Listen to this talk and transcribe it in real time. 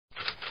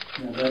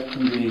Now that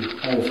can be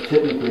as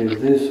technically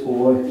as this,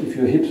 or if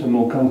your hips are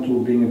more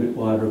comfortable being a bit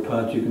wider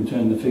apart, you can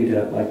turn the feet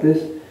out like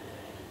this.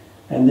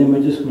 And then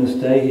we're just going to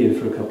stay here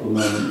for a couple of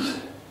moments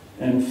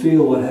and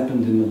feel what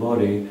happens in the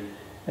body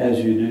as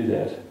you do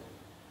that.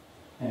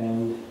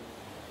 And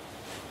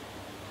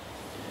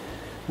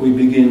we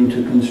begin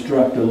to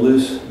construct a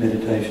loose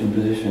meditation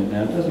position.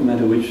 Now it doesn't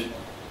matter which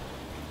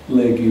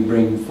leg you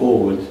bring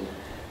forward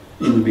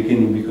in the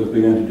beginning because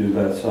we're going to do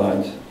both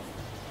sides.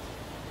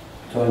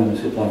 So I'm going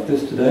to sit like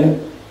this today,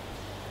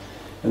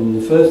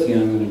 and the first thing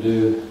I'm going to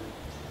do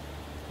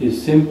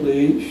is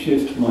simply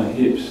shift my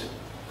hips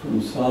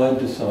from side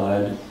to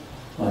side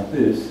like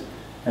this.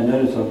 And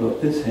notice I've got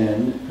this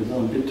hand, because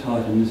I'm a bit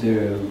tight in this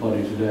area of the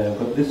body today, I've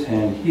got this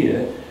hand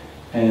here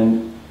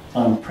and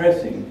I'm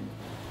pressing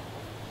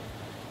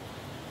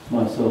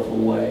myself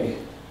away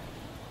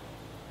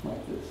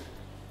like this.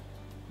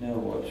 Now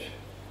watch.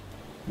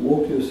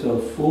 Walk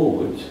yourself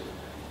forwards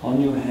on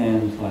your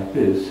hands like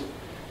this,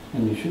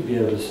 and you should be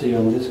able to see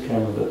on this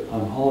camera that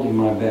I'm holding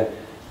my back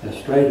as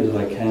straight as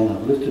I can.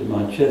 I've lifted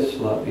my chest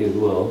slightly as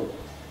well.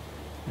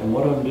 And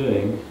what I'm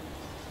doing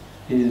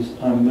is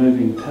I'm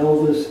moving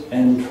pelvis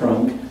and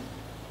trunk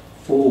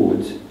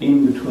forwards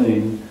in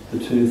between the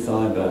two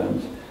thigh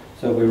bones.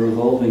 So we're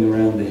revolving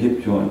around the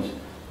hip joints.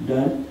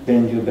 Don't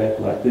bend your back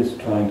like this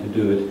trying to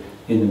do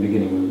it in the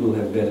beginning. We will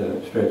have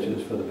better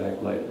stretches for the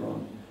back later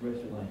on.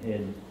 Rest my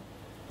head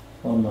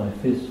on my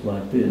fist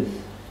like this.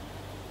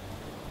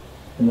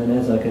 And then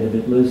as I get a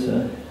bit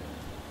looser,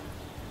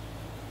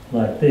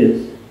 like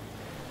this,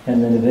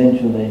 and then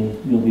eventually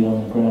you'll be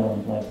on the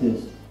ground like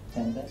this.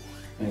 And that.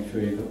 Make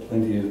sure you've got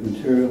plenty of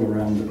material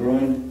around the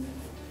groin.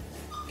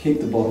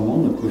 Keep the bottom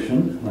on the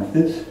cushion like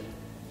this.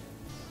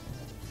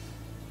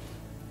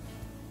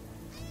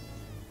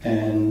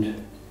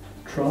 And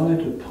try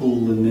to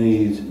pull the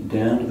knees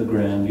down to the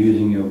ground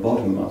using your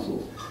bottom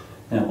muscles.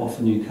 Now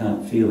often you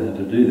can't feel how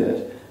to do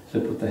that,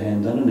 so put the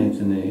hands underneath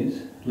the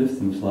knees, lift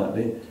them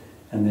slightly,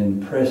 and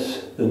then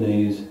press the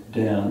knees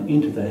down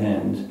into the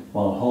hands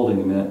while holding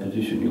them in that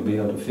position. You'll be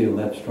able to feel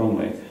that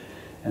strongly.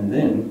 And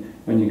then,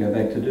 when you go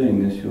back to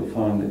doing this, you'll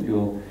find that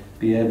you'll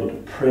be able to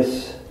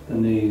press the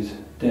knees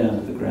down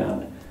to the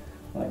ground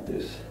like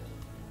this.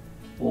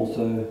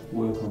 Also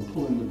work on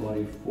pulling the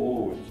body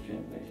forwards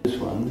gently. This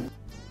one.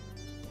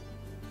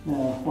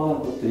 Now, while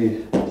I've got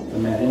the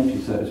mat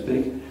empty, so to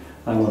speak,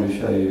 I want to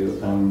show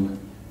you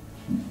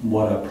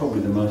what are probably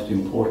the most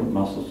important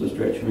muscles to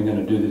stretch. And we're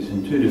going to do this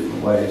in two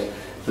different ways.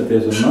 But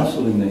there's a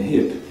muscle in the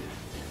hip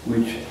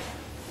which,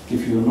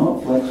 if you're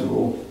not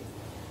flexible,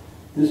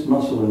 this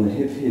muscle in the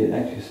hip here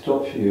actually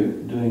stops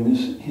you doing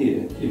this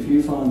here. If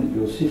you find that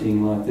you're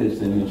sitting like this,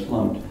 then you're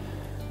slumped.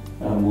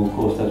 Well, of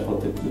course, that's what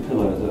the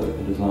pillows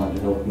are designed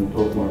to help, and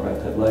we'll talk more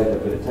about that later.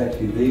 But it's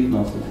actually these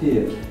muscles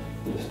here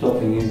that are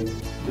stopping you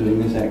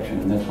doing this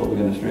action, and that's what we're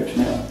going to stretch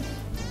now.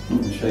 I'm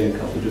going to show you a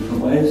couple of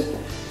different ways.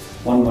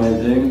 One way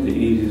of doing it, the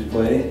easiest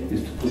way,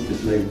 is to put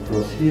this leg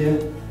across here,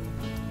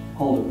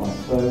 hold it like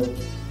so.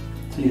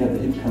 See how the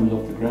hip comes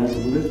off the ground a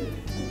little bit?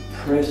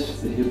 Press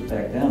the hip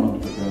back down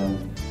onto the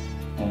ground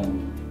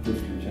and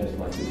lift your chest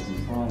like this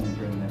and try and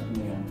bring that